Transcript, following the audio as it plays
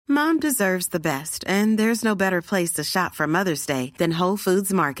Mom deserves the best, and there's no better place to shop for Mother's Day than Whole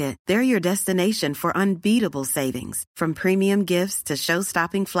Foods Market. They're your destination for unbeatable savings, from premium gifts to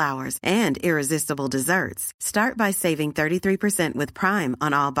show-stopping flowers and irresistible desserts. Start by saving 33% with Prime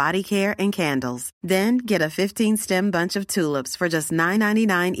on all body care and candles. Then get a 15-stem bunch of tulips for just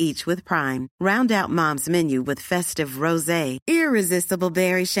 $9.99 each with Prime. Round out Mom's menu with festive rosé, irresistible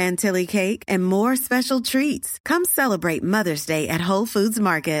berry chantilly cake, and more special treats. Come celebrate Mother's Day at Whole Foods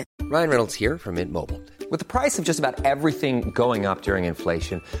Market. Ryan Reynolds here from Mint Mobile. With the price of just about everything going up during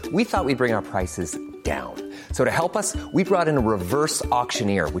inflation, we thought we'd bring our prices down. So to help us, we brought in a reverse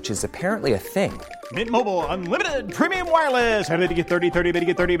auctioneer, which is apparently a thing. Mint Mobile Unlimited Premium Wireless. How to get 30, 30, bit to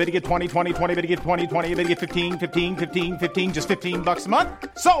get 30, bit to get 20, 20, 20, bit to get 20, 20, bit to get 15, 15, 15, 15, just $15 a month?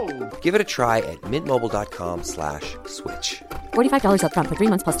 Sold! Give it a try at mintmobile.com/switch. $45 up front for 3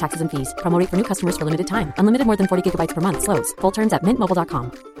 months plus taxes and fees. Promo rate for new customers for limited time. Unlimited more than 40 gigabytes per month. Slows full terms at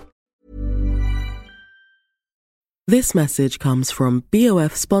mintmobile.com. This message comes from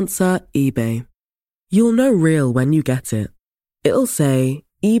BOF sponsor eBay. You'll know real when you get it. It'll say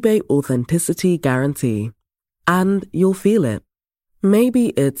eBay Authenticity Guarantee. And you'll feel it. Maybe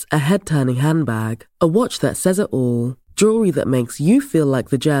it's a head-turning handbag, a watch that says it all, jewelry that makes you feel like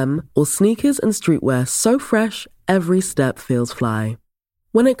the gem, or sneakers and streetwear so fresh every step feels fly.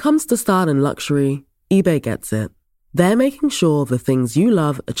 When it comes to style and luxury, eBay gets it. They're making sure the things you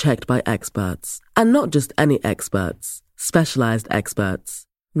love are checked by experts. And not just any experts, specialized experts.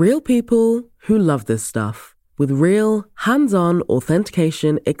 Real people who love this stuff, with real, hands-on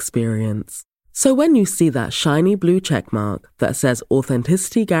authentication experience. So when you see that shiny blue checkmark that says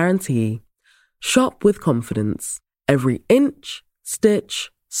Authenticity Guarantee, shop with confidence. Every inch, stitch,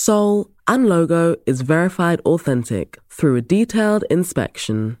 sole, and logo is verified authentic through a detailed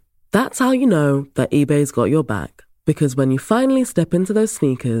inspection. That's how you know that eBay's got your back. Because when you finally step into those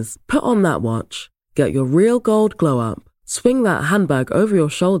sneakers, put on that watch, get your real gold glow up, swing that handbag over your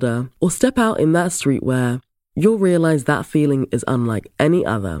shoulder, or step out in that streetwear, you'll realize that feeling is unlike any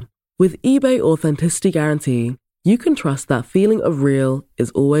other. With eBay Authenticity Guarantee, you can trust that feeling of real is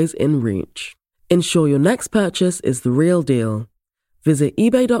always in reach. Ensure your next purchase is the real deal. Visit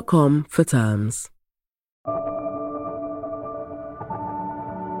ebay.com for terms.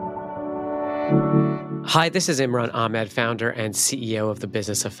 Hi, this is Imran Ahmed, founder and CEO of the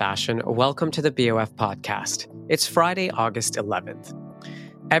Business of Fashion. Welcome to the BOF podcast. It's Friday, August 11th.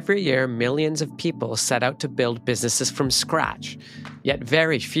 Every year, millions of people set out to build businesses from scratch, yet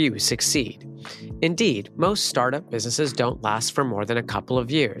very few succeed. Indeed, most startup businesses don't last for more than a couple of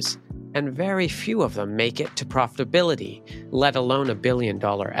years, and very few of them make it to profitability, let alone a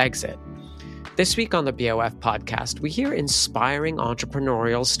billion-dollar exit. This week on the BOF podcast, we hear inspiring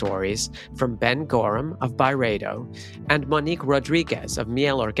entrepreneurial stories from Ben Gorham of Byredo and Monique Rodriguez of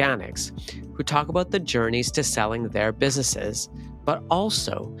Miel Organics, who talk about the journeys to selling their businesses, but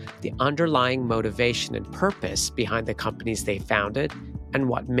also the underlying motivation and purpose behind the companies they founded and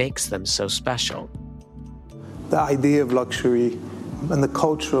what makes them so special. The idea of luxury and the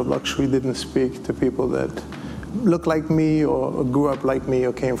culture of luxury didn't speak to people that look like me or grew up like me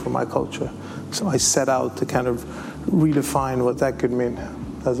or came from my culture. So I set out to kind of redefine what that could mean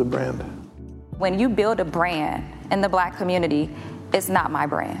as a brand. When you build a brand in the Black community, it's not my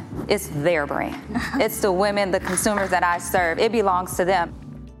brand. It's their brand. It's the women, the consumers that I serve. It belongs to them.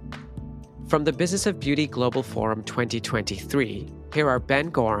 From the Business of Beauty Global Forum 2023, here are Ben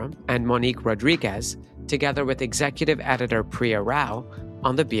Gorham and Monique Rodriguez, together with executive editor Priya Rao,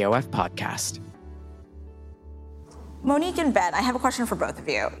 on the BOF podcast. Monique and Ben, I have a question for both of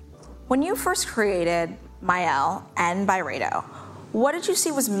you. When you first created Miel and Byredo, what did you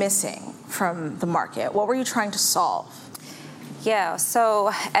see was missing from the market? What were you trying to solve? Yeah, so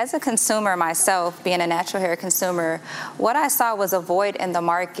as a consumer myself, being a natural hair consumer, what I saw was a void in the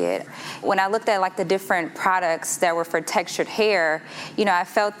market. When I looked at like the different products that were for textured hair, I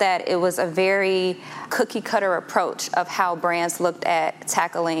felt that it was a very cookie cutter approach of how brands looked at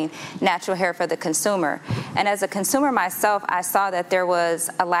tackling natural hair for the consumer. And as a consumer myself, I saw that there was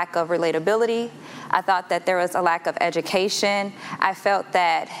a lack of relatability. I thought that there was a lack of education. I felt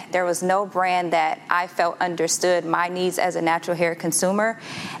that there was no brand that I felt understood my needs as a natural hair consumer.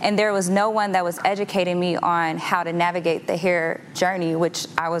 And there was no one that was educating me on how to navigate the hair journey, which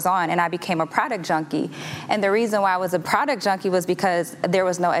I was on. And I became a product junkie. And the reason why I was a product junkie was because there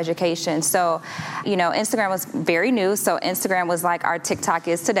was no education. So, Instagram was very new. So Instagram was like our TikTok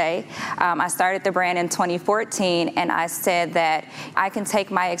is today. I started the brand in 2014, and I said that I can take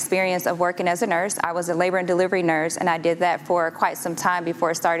my experience of working as a nurse. I was a labor and delivery nurse, and I did that for quite some time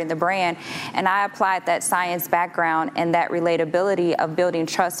before starting the brand. And I applied that science background and that relatability relatability of building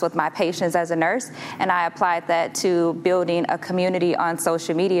trust with my patients as a nurse, and I applied that to building a community on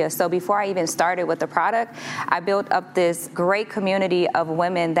social media. So before I even started with the product, I built up this great community of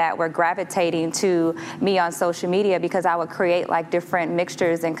women that were gravitating to me on social media because I would create like different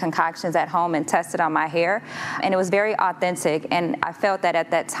mixtures and concoctions at home and test it on my hair. And it was very authentic. And I felt that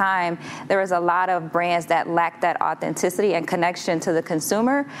at that time, there was a lot of brands that lacked that authenticity and connection to the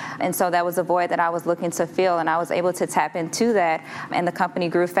consumer. And so that was a void that I was looking to fill, and I was able to tap into that. And the company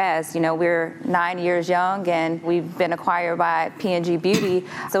grew fast. You know, we're 9 years young, and we've been acquired by P&G Beauty.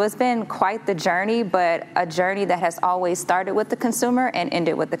 So it's been quite the journey, but a journey that has always started with the consumer and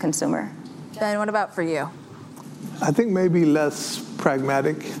ended with the consumer. Ben, what about for you? I think maybe less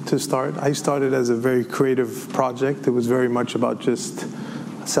pragmatic to start. I started as a very creative project. It was very much about just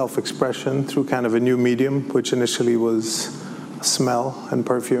self-expression through kind of a new medium, which initially was smell and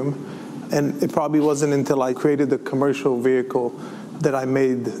perfume. And it probably wasn't until I created the commercial vehicle that I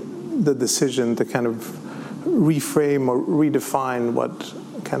made the decision to kind of reframe or redefine what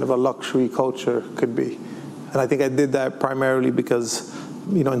kind of a luxury culture could be. And I think I did that primarily because,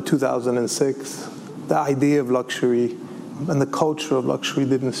 you know, in 2006, the idea of luxury and the culture of luxury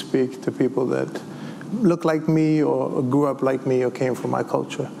didn't speak to people that looked like me or grew up like me or came from my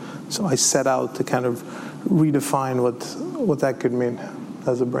culture. So I set out to kind of redefine what that could mean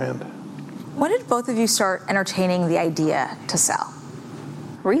as a brand. When did both of you start entertaining the idea to sell?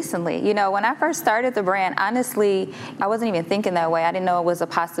 Recently. You know, when I first started the brand, honestly, I wasn't even thinking that way. I didn't know it was a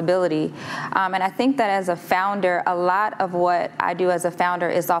possibility. And I think that as a founder, a lot of what I do as a founder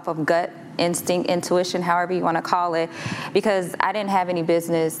is off of gut instinct, intuition, however you want to call it, because I didn't have any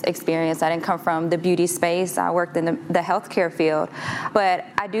business experience. I didn't come from the beauty space. I worked in the healthcare field. But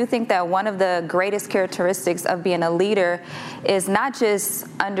I do think that one of the greatest characteristics of being a leader is not just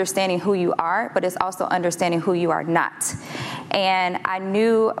understanding who you are, but it's also understanding who you are not. And I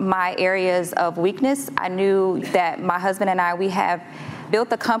knew my areas of weakness. I knew that my husband and I, we have built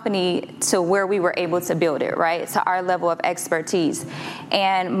the company to where we were able to build it, right, to our level of expertise.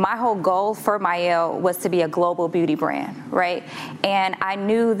 And my whole goal for Mielle was to be a global beauty brand, right? And I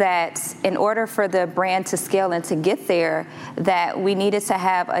knew that in order for the brand to scale and to get there, that we needed to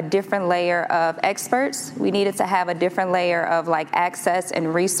have a different layer of experts. We needed to have a different layer of like access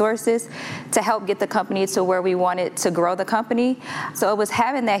and resources to help get the company to where we wanted to grow the company. So it was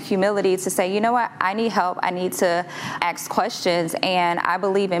having that humility to say, you know what, I need help. I need to ask questions. And I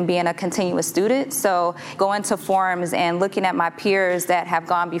believe in being a continuous student. So going to forums and looking at my peers that have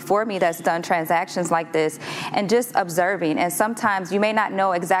gone before me that's done transactions like this and just observing. And sometimes you may not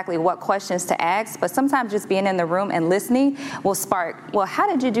know exactly what questions to ask, but sometimes just being in the room and listening will spark, well, how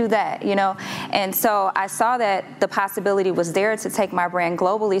did you do that? You know? And so I saw that the possibility was there to take my brand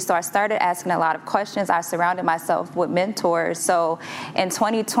globally. So I started asking a lot of questions. I surrounded myself with mentors. So in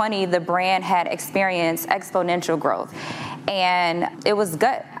 2020, the brand had experienced exponential growth. And it was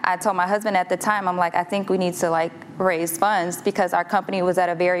gut. I told my husband at the time, I'm like, I think we need to like raise funds because our company was at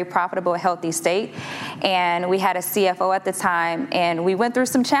a very profitable, healthy state. And we had a CFO at the time, and we went through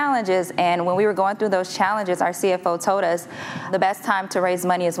some challenges. And when we were going through those challenges, our CFO told us the best time to raise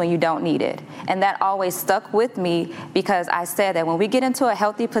money is when you don't need it. And that always stuck with me because I said that when we get into a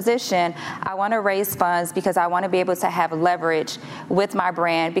healthy position, I want to raise funds because I want to be able to have leverage with my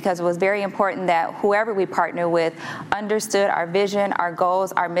brand, because it was very important that whoever we partner with understood our vision, our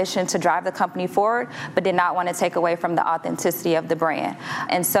goals, our mission to drive the company forward, but did not want to take away from the authenticity of the brand.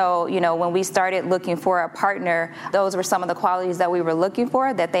 And so, you know, when we started looking for a partner, those were some of the qualities that we were looking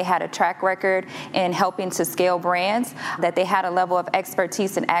for, that they had a track record in helping to scale brands, that they had a level of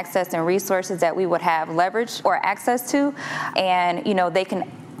expertise and access and resources that we would have leverage or access to. And, you know, they can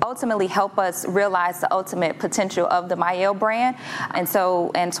ultimately help us realize the ultimate potential of the Mielle brand. And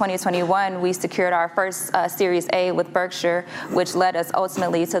so in 2021, we secured our first Series A with Berkshire, which led us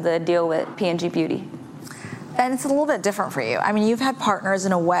ultimately to the deal with P&G Beauty. And it's a little bit different for you. I mean, you've had partners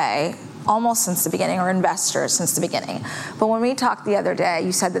in a way almost since the beginning, or investors since the beginning. But when we talked the other day,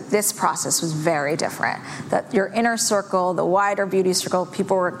 you said that this process was very different, that your inner circle, the wider beauty circle,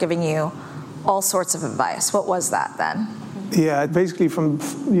 people were giving you all sorts of advice. What was that then? Yeah, basically from,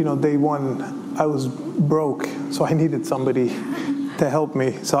 you know, day one, I was broke, so I needed somebody to help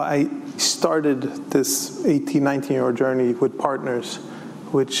me. So I started this 18, 19-year-old journey with partners,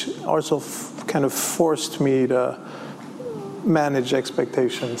 which also kind of forced me to manage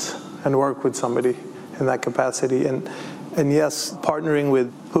expectations and work with somebody in that capacity. And yes, partnering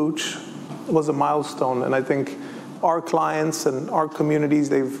with Pooch was a milestone, and I think our clients and our communities,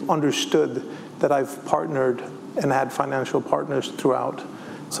 they've understood that I've partnered and had financial partners throughout.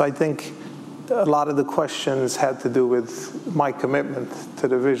 So I think a lot of the questions had to do with my commitment to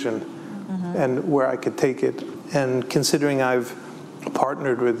the vision and where I could take it. And considering I've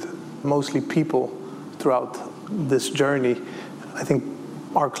partnered with mostly people throughout this journey, I think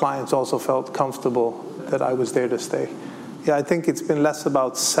our clients also felt comfortable that I was there to stay. Yeah, I think it's been less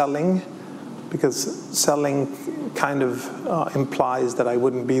about selling, because selling kind of implies that I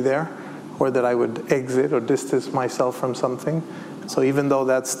wouldn't be there or that I would exit or distance myself from something. So even though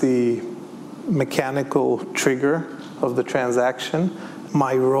that's the mechanical trigger of the transaction,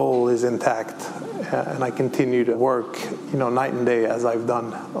 my role is intact, and I continue to work, night and day as I've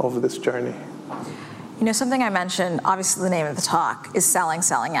done over this journey. Something I mentioned, obviously the name of the talk is selling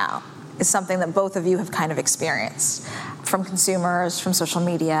out, is something that both of you have kind of experienced from consumers, from social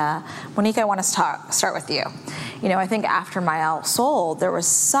media. Monique, I want to start with you. I think after Mael sold, there was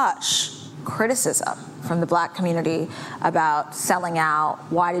such criticism from the Black community about selling out.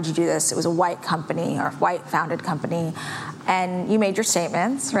 Why did you do this? It was a white company or a white-founded company. And you made your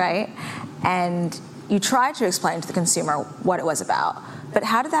statements, right? And you tried to explain to the consumer what it was about. But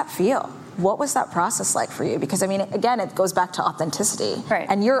how did that feel? What was that process like for you? Because, again, it goes back to authenticity. Right.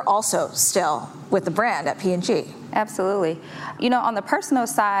 And you're also still with the brand at P&G. Absolutely. On the personal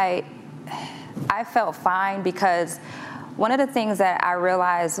side, I felt fine, because one of the things that I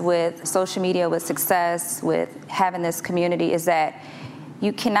realized with social media, with success, with having this community, is that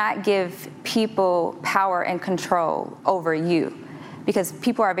you cannot give people power and control over you, because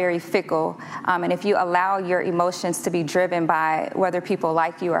people are very fickle. And if you allow your emotions to be driven by whether people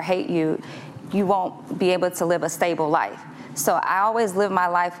like you or hate you, you won't be able to live a stable life. So I always live my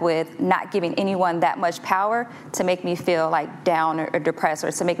life with not giving anyone that much power to make me feel like down or depressed,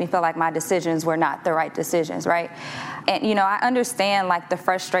 or to make me feel like my decisions were not the right decisions, right? And, I understand like the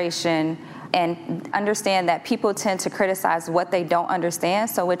frustration, and understand that people tend to criticize what they don't understand.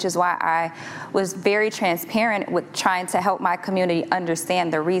 So which is why I was very transparent with trying to help my community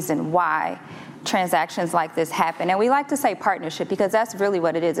understand the reason why transactions like this happen. And we like to say partnership, because that's really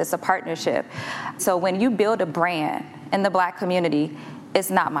what it is. It's a partnership. So when you build a brand in the Black community, it's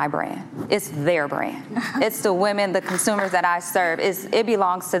not my brand. It's their brand. It's the women, the consumers that I serve. It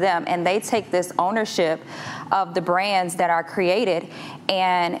belongs to them. And they take this ownership of the brands that are created.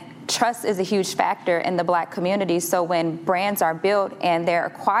 And trust is a huge factor in the Black community. So when brands are built and they're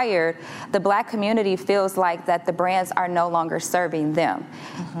acquired, the Black community feels like that the brands are no longer serving them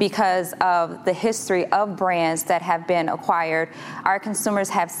because of the history of brands that have been acquired. Our consumers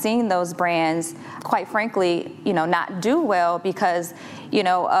have seen those brands, quite frankly, not do well because,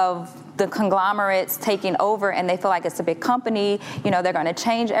 of the conglomerates taking over, and they feel like it's a big company, they're going to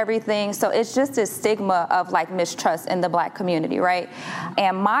change everything. So it's just this stigma of like mistrust in the Black community, right?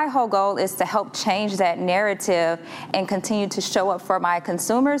 And my whole goal is to help change that narrative and continue to show up for my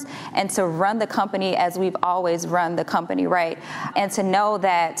consumers and to run the company as we've always run the company, right? And to know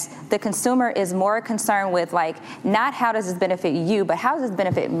that the consumer is more concerned with like, not how does this benefit you, but how does this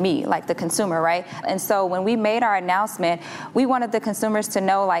benefit me, like the consumer, right? And so when we made our announcement, we wanted the consumers to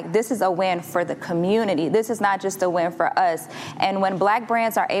know like, this is a win for the community. This is not just a win for us. And when Black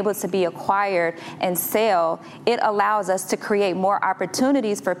brands are able to be acquired and sell, it allows us to create more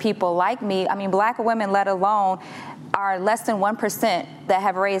opportunities for people like me. Black women, let alone, are less than 1% that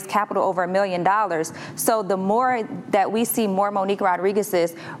have raised capital over $1 million. So the more that we see more Monique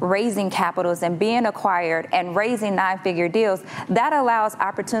Rodriguez's raising capitals and being acquired and raising 9-figure deals, that allows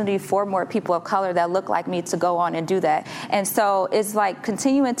opportunity for more people of color that look like me to go on and do that. And so it's like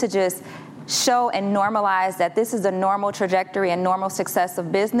continuing to just show and normalize that this is a normal trajectory and normal success of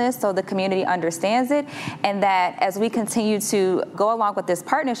business, so the community understands it, and that as we continue to go along with this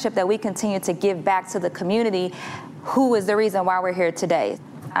partnership, that we continue to give back to the community, who is the reason why we're here today.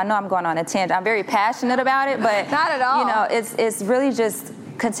 I know I'm going on a tangent. I'm very passionate about it, but not at all. It's really just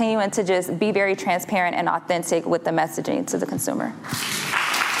continuing to just be very transparent and authentic with the messaging to the consumer.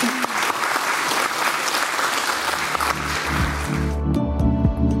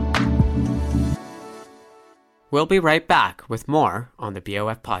 We'll be right back with more on the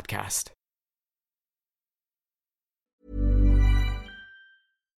BOF podcast.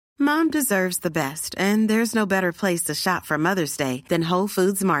 Mom deserves the best, and there's no better place to shop for Mother's Day than Whole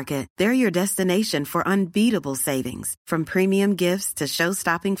Foods Market. They're your destination for unbeatable savings, from premium gifts to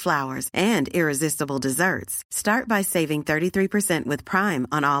show-stopping flowers and irresistible desserts. Start by saving 33% with Prime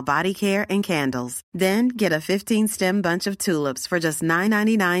on all body care and candles. Then get a 15-stem bunch of tulips for just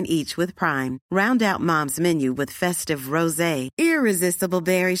 $9.99 each with Prime. Round out Mom's menu with festive rosé, irresistible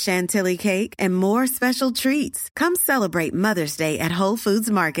berry chantilly cake, and more special treats. Come celebrate Mother's Day at Whole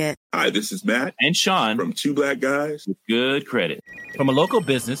Foods Market. Hi, this is Matt and Sean from Two Black Guys with Good Credit. From a local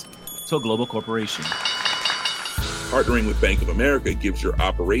business to a global corporation. Partnering with Bank of America gives your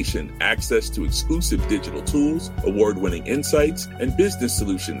operation access to exclusive digital tools, award-winning insights, and business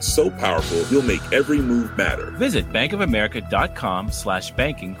solutions so powerful you'll make every move matter. Visit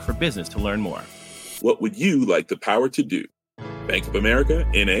bankofamerica.com/banking for business to learn more. What would you like the power to do? Bank of America,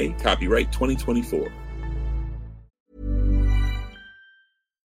 N.A., copyright 2024.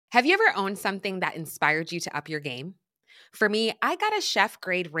 Have you ever owned something that inspired you to up your game? For me, I got a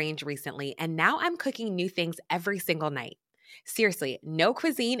chef-grade range recently, and now I'm cooking new things every single night. Seriously, no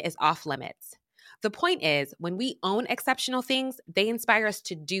cuisine is off limits. The point is, when we own exceptional things, they inspire us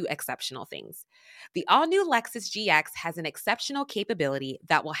to do exceptional things. The all-new Lexus GX has an exceptional capability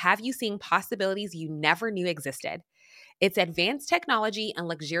that will have you seeing possibilities you never knew existed. Its advanced technology and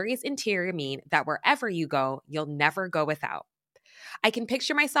luxurious interior mean that wherever you go, you'll never go without. I can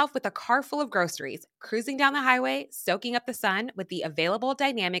picture myself with a car full of groceries, cruising down the highway, soaking up the sun with the available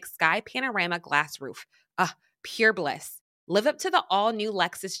dynamic sky panorama glass roof. Pure bliss. Live up to the all-new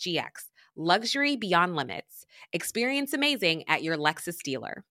Lexus GX. Luxury beyond limits. Experience amazing at your Lexus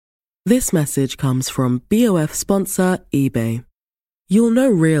dealer. This message comes from BOF sponsor eBay. You'll know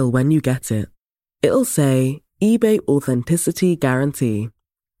real when you get it. It'll say eBay Authenticity Guarantee.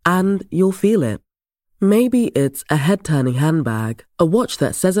 And you'll feel it. Maybe it's a head-turning handbag, a watch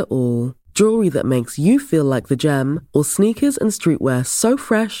that says it all, jewelry that makes you feel like the gem, or sneakers and streetwear so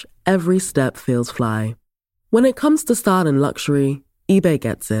fresh, every step feels fly. When it comes to style and luxury, eBay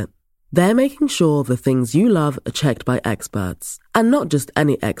gets it. They're making sure the things you love are checked by experts. And not just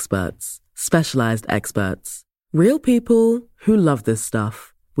any experts, specialized experts. Real people who love this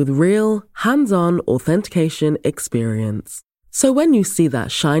stuff, with real, hands-on authentication experience. So when you see that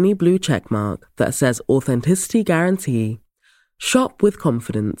shiny blue checkmark that says Authenticity Guarantee, shop with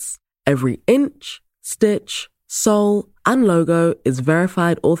confidence. Every inch, stitch, sole, and logo is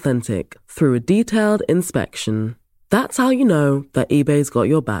verified authentic through a detailed inspection. That's how you know that eBay's got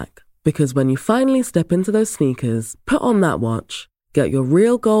your back. Because when you finally step into those sneakers, put on that watch, get your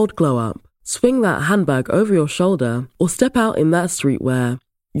real gold glow up, swing that handbag over your shoulder, or step out in that streetwear,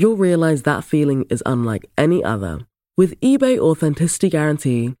 you'll realize that feeling is unlike any other. With eBay Authenticity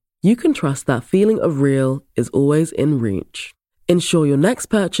Guarantee, you can trust that feeling of real is always in reach. Ensure your next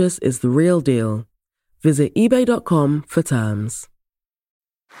purchase is the real deal. Visit ebay.com for terms.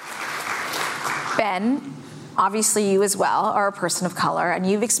 Ben, obviously you as well are a person of color, and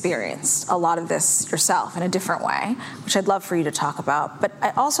you've experienced a lot of this yourself in a different way, which I'd love for you to talk about. But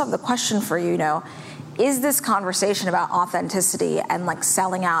I also have the question for you, is this conversation about authenticity and like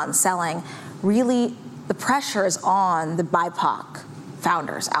selling out and selling really, the pressure is on the BIPOC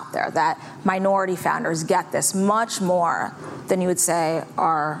founders out there, that minority founders get this much more than you would say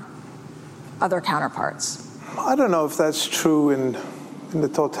are other counterparts? I don't know if that's true in the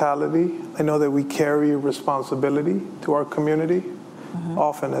totality. I know that we carry a responsibility to our community,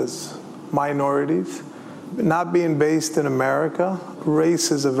 often as minorities. Not being based in America,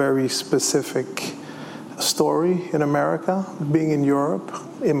 race is a very specific story in America. Being in Europe,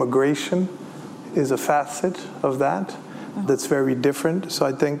 immigration is a facet of that that's very different. So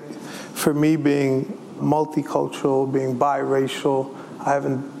I think for me, being multicultural, being biracial, I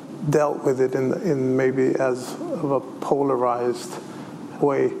haven't dealt with it in maybe as of a polarized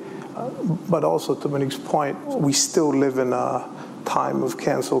way. But also to Monique's point, we still live in a time of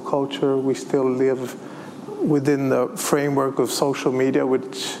cancel culture. We still live within the framework of social media,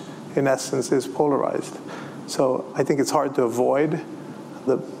 which in essence is polarized. So I think it's hard to avoid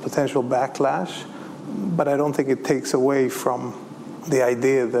the potential backlash, but I don't think it takes away from the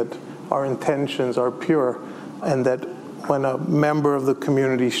idea that our intentions are pure, and that when a member of the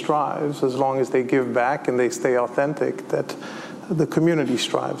community strives, as long as they give back and they stay authentic, that the community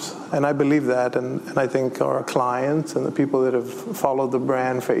strives. And I believe that, and I think our clients and the people that have followed the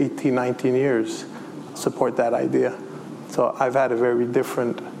brand for 18, 19 years support that idea. So I've had a very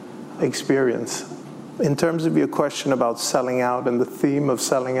different experience. In terms of your question about selling out and the theme of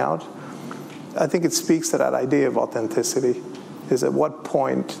selling out, I think it speaks to that idea of authenticity, is at what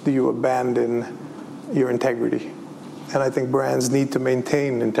point do you abandon your integrity? And I think brands need to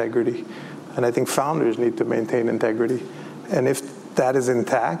maintain integrity, and I think founders need to maintain integrity. And if that is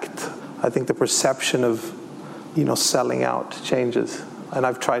intact, I think the perception of, selling out changes. And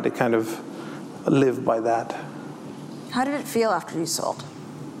I've tried to kind of live by that. How did it feel after you sold?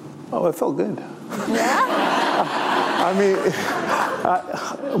 Oh, it felt good. Yeah?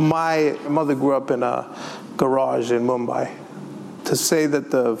 My mother grew up in a garage in Mumbai. To say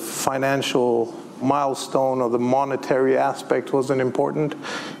that the financial milestone or the monetary aspect wasn't important,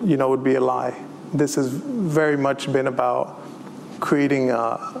 would be a lie. This has very much been about creating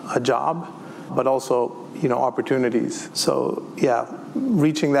a job, but also, opportunities. So yeah,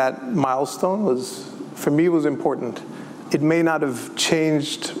 reaching that milestone was important. It may not have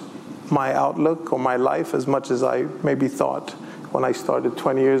changed my outlook or my life as much as I maybe thought when I started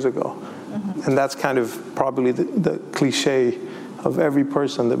 20 years ago. Mm-hmm. And that's kind of probably the cliche of every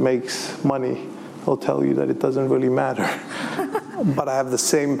person that makes money. They'll tell you that it doesn't really matter. But I have the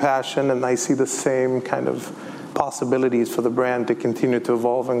same passion, and I see the same kind of possibilities for the brand to continue to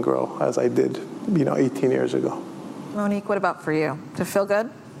evolve and grow as I did, 18 years ago. Monique, what about for you? Does it feel good?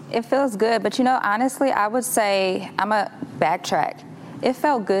 It feels good, but honestly, I would say I'm a backtrack. It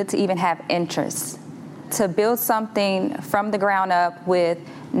felt good to even have interest, to build something from the ground up with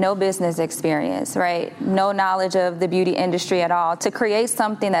no business experience, right? No knowledge of the beauty industry at all, to create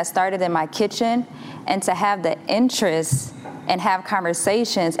something that started in my kitchen and to have the interest and have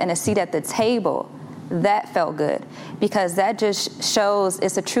conversations and a seat at the table. That felt good, because that just shows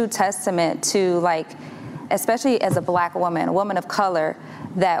it's a true testament to, especially as a Black woman, a woman of color,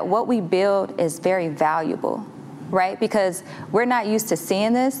 that what we build is very valuable, right? Because we're not used to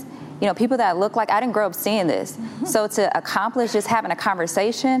seeing this. People that look like, I didn't grow up seeing this. Mm-hmm. So to accomplish just having a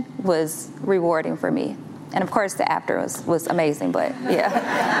conversation was rewarding for me. And of course the after was amazing, but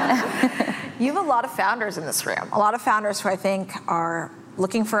yeah. You have a lot of founders in this room, a lot of founders who I think are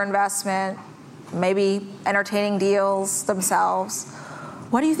looking for investment, maybe entertaining deals themselves.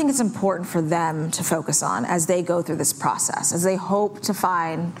 What do you think is important for them to focus on as they go through this process, as they hope to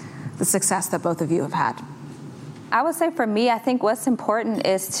find the success that both of you have had? I would say for me, I think what's important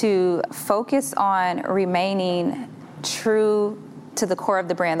is to focus on remaining true to the core of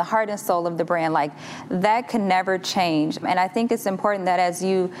the brand, the heart and soul of the brand. That can never change. And I think it's important that as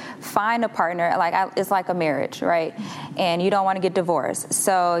you find a partner, it's like a marriage, right? And you don't want to get divorced.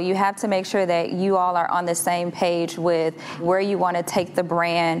 So you have to make sure that you all are on the same page with where you want to take the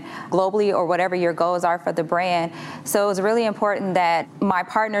brand globally, or whatever your goals are for the brand. So it was really important that my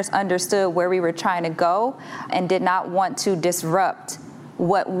partners understood where we were trying to go and did not want to disrupt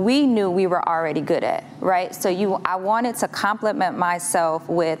what we knew we were already good at, right? So I wanted to complement myself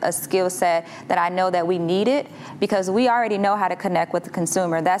with a skill set that I know that we needed, because we already know how to connect with the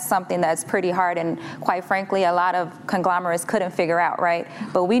consumer. That's something that's pretty hard, and quite frankly, a lot of conglomerates couldn't figure out, right?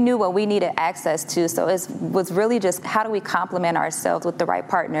 But we knew what we needed access to, so it was really just how do we complement ourselves with the right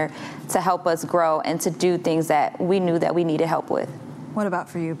partner to help us grow and to do things that we knew that we needed help with. What about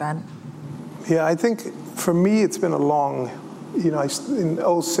for you, Ben? Yeah, I think for me it's been a long, in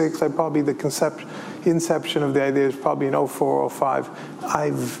 06, the inception of the idea is probably in 04, 05.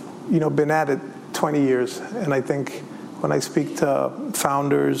 I've, been at it 20 years. And I think when I speak to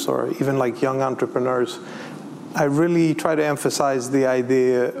founders or even young entrepreneurs, I really try to emphasize the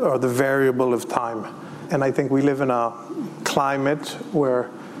idea or the variable of time. And I think we live in a climate where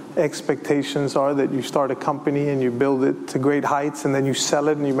expectations are that you start a company and you build it to great heights, and then you sell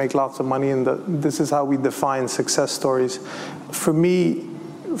it and you make lots of money, and this is how we define success stories. For me,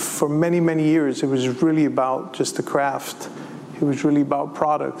 for many, many years, it was really about just the craft. It was really about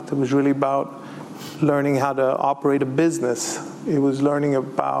product. It was really about learning how to operate a business. It was learning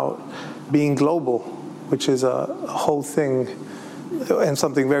about being global, which is a whole thing and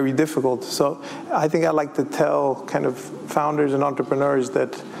something very difficult. So I think I like to tell kind of founders and entrepreneurs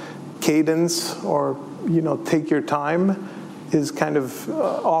that cadence, or take your time, is kind of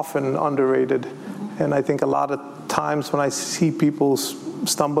often underrated. And I think a lot of times when I see people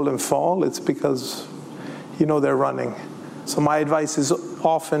stumble and fall, it's because they're running. So my advice is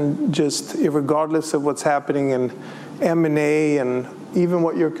often just, regardless of what's happening in M&A and even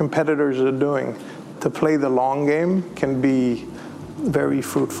what your competitors are doing, to play the long game can be very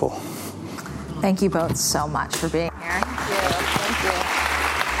fruitful. Thank you both so much for being here. Thank you.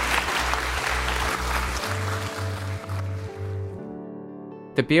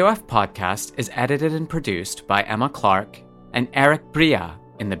 The BOF podcast is edited and produced by Emma Clark and Eric Bria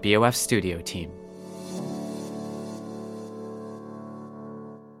in the BOF studio team.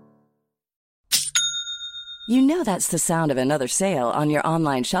 You know that's the sound of another sale on your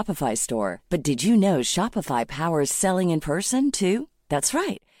online Shopify store. But did you know Shopify powers selling in person, too? That's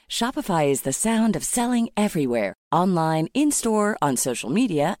right. Shopify is the sound of selling everywhere. Online, in-store, on social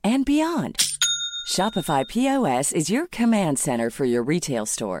media, and beyond. Shopify POS is your command center for your retail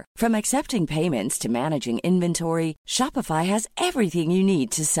store. From accepting payments to managing inventory, Shopify has everything you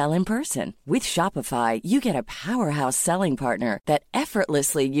need to sell in person. With Shopify, you get a powerhouse selling partner that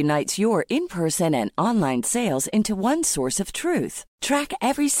effortlessly unites your in-person and online sales into one source of truth. Track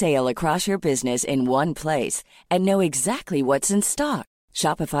every sale across your business in one place and know exactly what's in stock.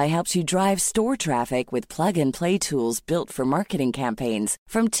 Shopify helps you drive store traffic with plug-and-play tools built for marketing campaigns,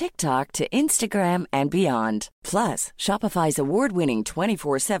 from TikTok to Instagram and beyond. Plus, Shopify's award-winning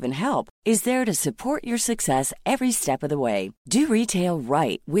 24/7 help is there to support your success every step of the way. Do retail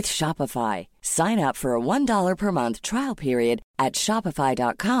right with Shopify. Sign up for a $1 per month trial period at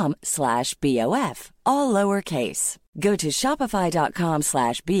shopify.com/BOF, all lowercase. Go to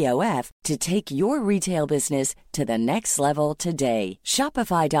shopify.com/BOF to take your retail business to the next level today.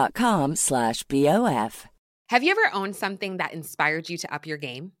 Shopify.com/BOF. Have you ever owned something that inspired you to up your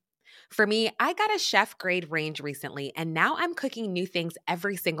game? For me, I got a chef-grade range recently, and now I'm cooking new things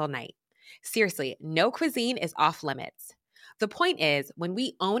every single night. Seriously, no cuisine is off limits. The point is, when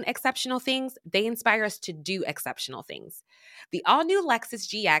we own exceptional things, they inspire us to do exceptional things. The all-new Lexus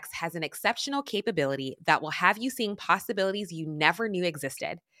GX has an exceptional capability that will have you seeing possibilities you never knew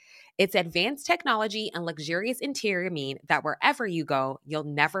existed. Its advanced technology and luxurious interior mean that wherever you go, you'll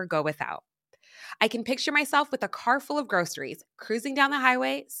never go without. I can picture myself with a car full of groceries, cruising down the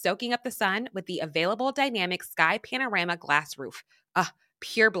highway, soaking up the sun with the available dynamic sky panorama glass roof.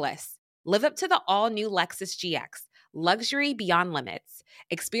 Pure bliss. Live up to the all-new Lexus GX. Luxury beyond limits.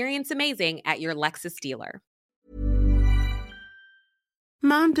 Experience amazing at your Lexus dealer.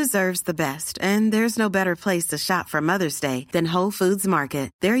 Mom deserves the best, and there's no better place to shop for Mother's Day than Whole Foods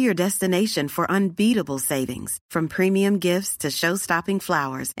Market. They're your destination for unbeatable savings, from premium gifts to show-stopping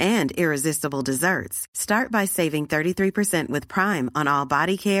flowers and irresistible desserts. Start by saving 33% with Prime on all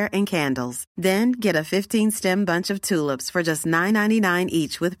body care and candles. Then get a 15-stem bunch of tulips for just $9.99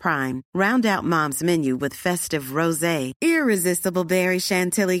 each with Prime. Round out Mom's menu with festive rosé, irresistible berry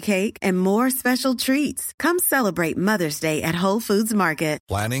chantilly cake, and more special treats. Come celebrate Mother's Day at Whole Foods Market.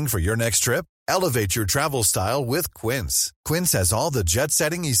 Planning for your next trip? Elevate your travel style with Quince. Quince has all the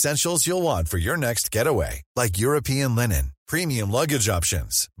jet-setting essentials you'll want for your next getaway, like European linen, premium luggage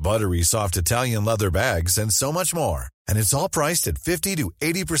options, buttery soft Italian leather bags, and so much more. And it's all priced at 50 to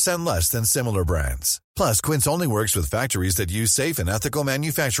 80% less than similar brands. Plus, Quince only works with factories that use safe and ethical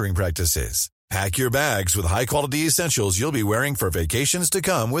manufacturing practices. Pack your bags with high-quality essentials you'll be wearing for vacations to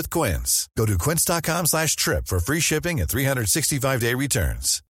come with Quince. Go to quince.com/trip for free shipping and 365-day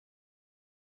returns.